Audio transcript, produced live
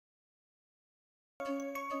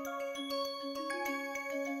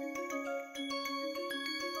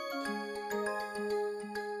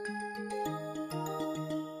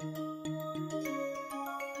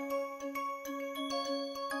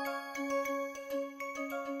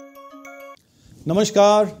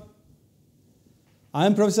Namaskar, I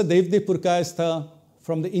am Professor Devdeep Purkayastha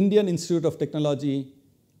from the Indian Institute of Technology,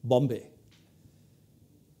 Bombay.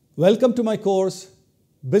 Welcome to my course,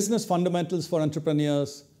 Business Fundamentals for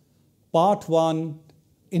Entrepreneurs, Part 1,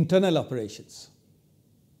 Internal Operations.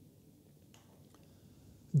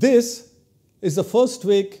 This is the first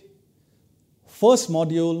week, first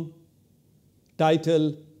module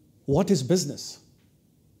titled, What is Business?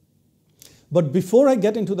 But before I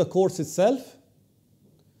get into the course itself,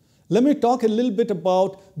 let me talk a little bit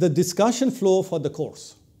about the discussion flow for the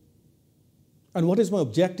course and what is my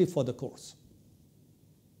objective for the course.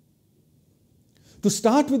 To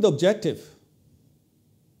start with the objective,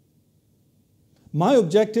 my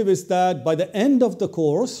objective is that by the end of the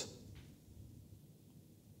course,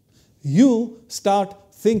 you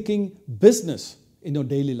start thinking business in your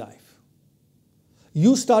daily life.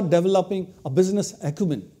 You start developing a business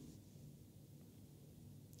acumen.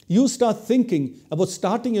 You start thinking about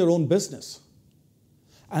starting your own business.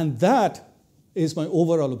 And that is my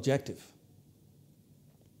overall objective.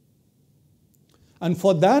 And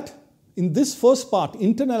for that, in this first part,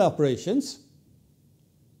 internal operations,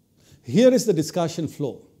 here is the discussion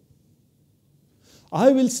flow.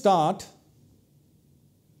 I will start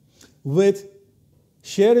with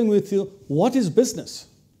sharing with you what is business,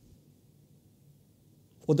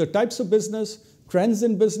 what are the types of business, trends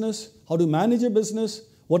in business, how to manage a business,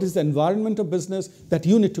 what is the environment of business that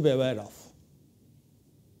you need to be aware of.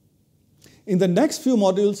 In the next few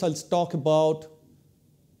modules, I'll talk about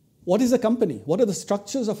what is a company, what are the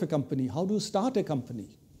structures of a company, how do you start a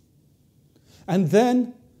company, and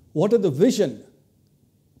then what are the vision,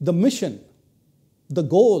 the mission, the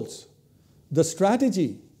goals, the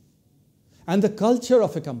strategy, and the culture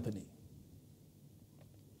of a company.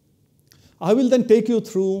 I will then take you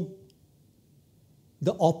through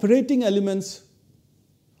the operating elements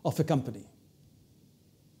of a company.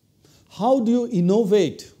 How do you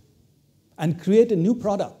innovate and create a new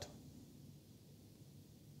product?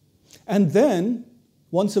 And then,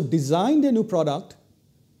 once you've designed a new product,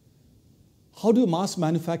 how do you mass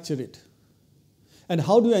manufacture it? And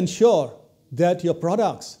how do you ensure that your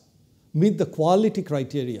products meet the quality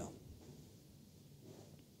criteria?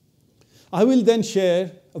 I will then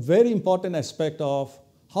share a very important aspect of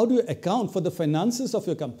how do you account for the finances of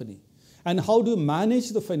your company? And how do you manage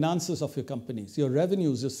the finances of your companies, your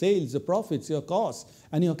revenues, your sales, your profits, your costs,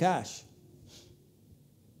 and your cash?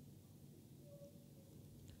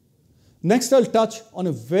 Next, I'll touch on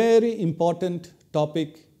a very important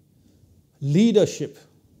topic, leadership.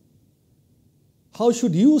 How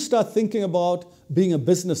should you start thinking about being a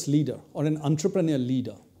business leader or an entrepreneur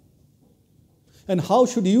leader? And how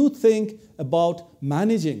should you think about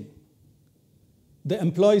managing the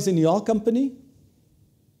employees in your company?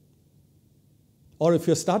 Or if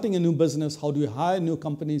you're starting a new business, how do you hire new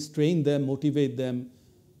companies, train them, motivate them,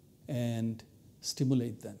 and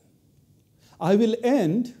stimulate them? I will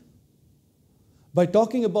end by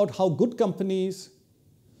talking about how good companies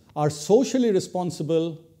are socially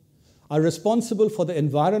responsible, are responsible for the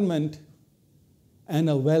environment, and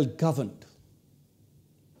are well governed.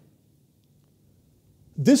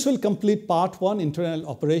 This will complete part 1, internal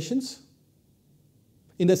operations.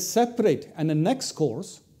 In a separate and a next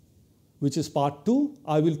course, which is part 2,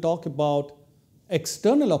 I will talk about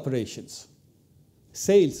external operations,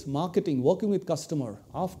 sales, marketing, working with customer,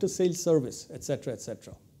 after-sales service, etc.,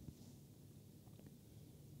 etc.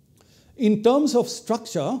 In terms of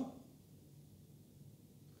structure,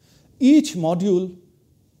 each module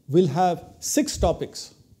will have 6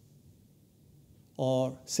 topics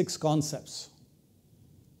or 6 concepts.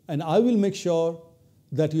 And I will make sure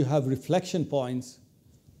that you have reflection points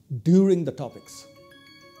during the topics.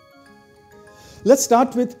 Let's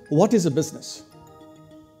start with what is a business.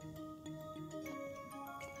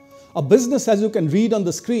 A business, as you can read on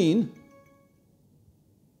the screen,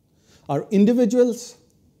 are individuals,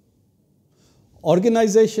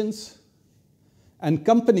 organizations, and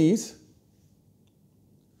companies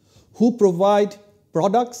who provide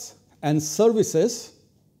products and services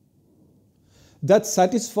that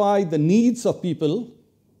satisfy the needs of people,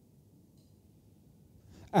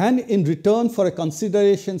 and in return for a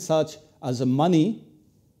consideration such as a money,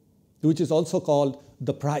 which is also called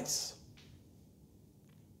the price.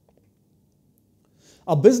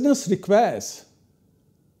 A business requires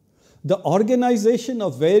the organization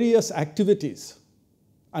of various activities,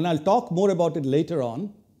 and I'll talk more about it later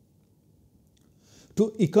on,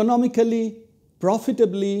 to economically,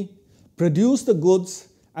 profitably produce the goods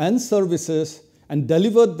and services and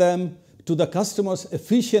deliver them to the customers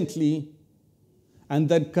efficiently, and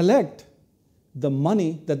then collect the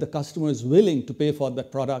money that the customer is willing to pay for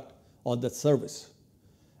that product or that service.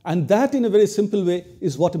 And that, in a very simple way,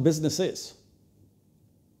 is what a business is.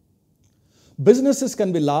 Businesses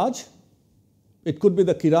can be large. It could be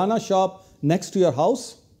the kirana shop next to your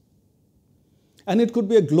house. And it could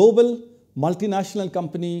be a global multinational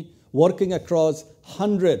company working across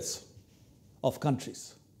hundreds of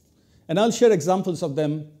countries. And I'll share examples of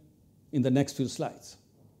them in the next few slides.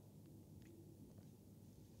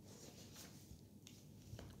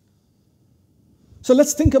 So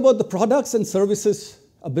let's think about the products and services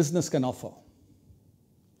a business can offer.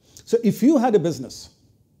 So if you had a business,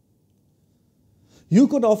 you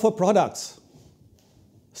could offer products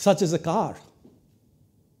such as a car,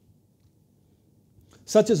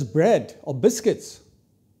 such as bread or biscuits,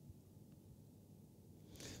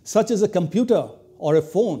 such as a computer or a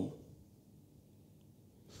phone.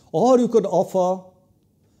 Or you could offer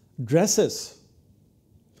dresses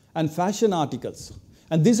and fashion articles.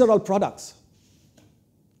 And these are all products.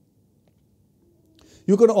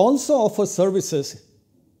 You could also offer services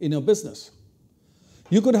in your business.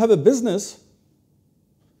 You could have a business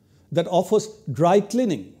that offers dry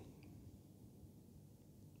cleaning.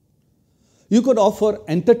 You could offer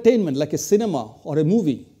entertainment like a cinema or a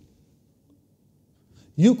movie.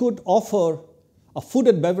 You could offer a food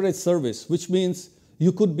and beverage service, which means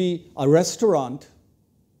you could be a restaurant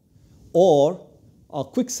or a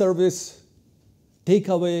quick service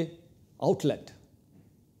takeaway outlet.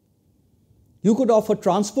 You could offer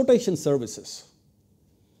transportation services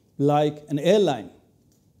like an airline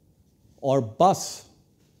or bus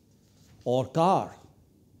or car.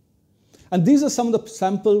 And these are some of the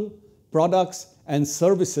sample products and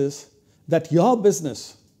services that your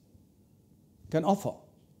business can offer.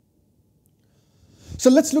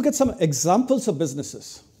 So let's look at some examples of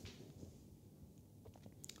businesses.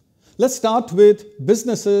 Let's start with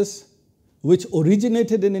businesses which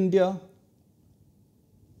originated in India,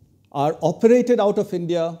 are operated out of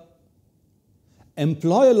India,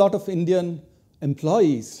 employ a lot of Indian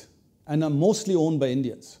employees, and are mostly owned by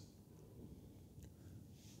Indians.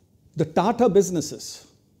 The Tata businesses,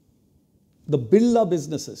 the Birla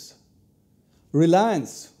businesses,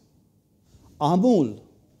 Reliance, Amul,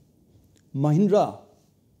 Mahindra,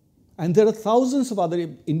 and there are thousands of other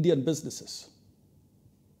Indian businesses.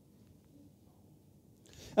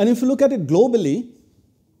 And if you look at it globally,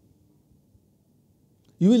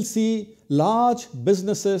 you will see large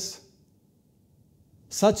businesses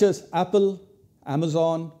such as Apple,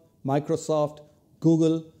 Amazon, Microsoft,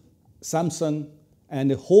 Google, Samsung,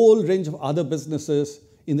 and a whole range of other businesses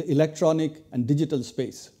in the electronic and digital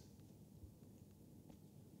space.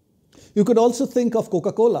 You could also think of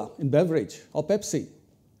Coca-Cola in beverage, or Pepsi,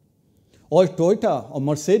 or Toyota, or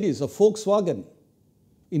Mercedes, or Volkswagen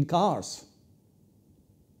in cars,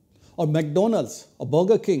 or McDonald's, or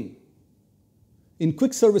Burger King in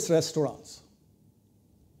quick service restaurants,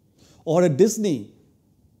 or a Disney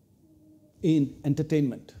in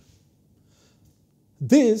entertainment.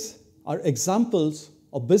 These are examples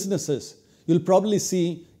of businesses you'll probably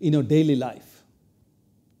see in your daily life.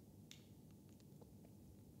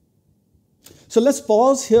 So let's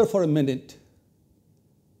pause here for a minute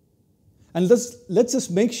and let's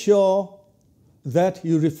just make sure that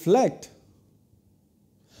you reflect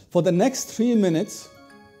for the next 3 minutes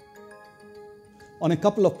on a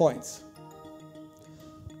couple of points.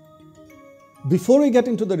 Before we get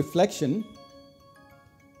into the reflection,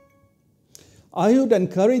 I would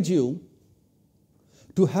encourage you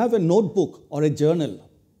to have a notebook or a journal,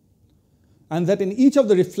 and that in each of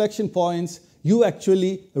the reflection points, you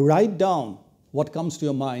actually write down what comes to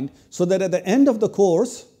your mind, so that at the end of the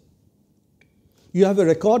course, you have a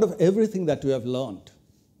record of everything that you have learned.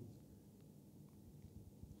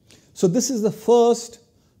 So this is the first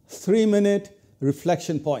 3-minute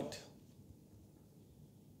reflection point.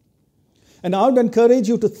 And I would encourage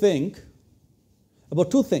you to think about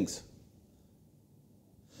 2 things.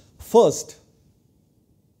 First,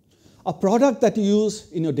 a product that you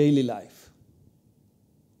use in your daily life.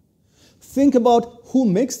 Think about who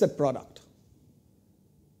makes that product.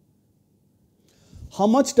 How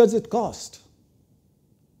much does it cost?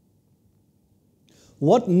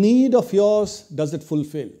 What need of yours does it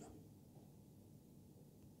fulfill?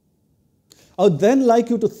 I would then like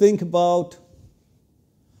you to think about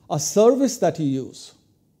a service that you use.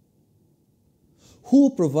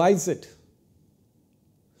 Who provides it?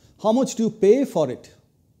 How much do you pay for it?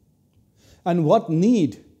 And what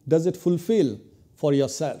need does it fulfill for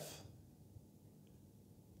yourself?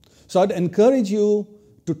 So I'd encourage you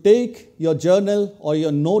to take your journal or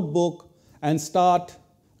your notebook and start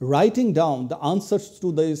writing down the answers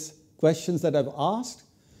to these questions that I've asked.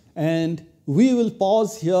 And we will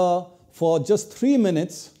pause here for just 3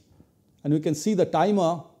 minutes, and we can see the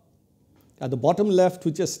timer at the bottom left,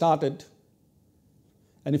 which has started.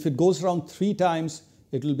 And if it goes around 3 times,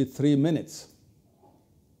 it will be 3 minutes.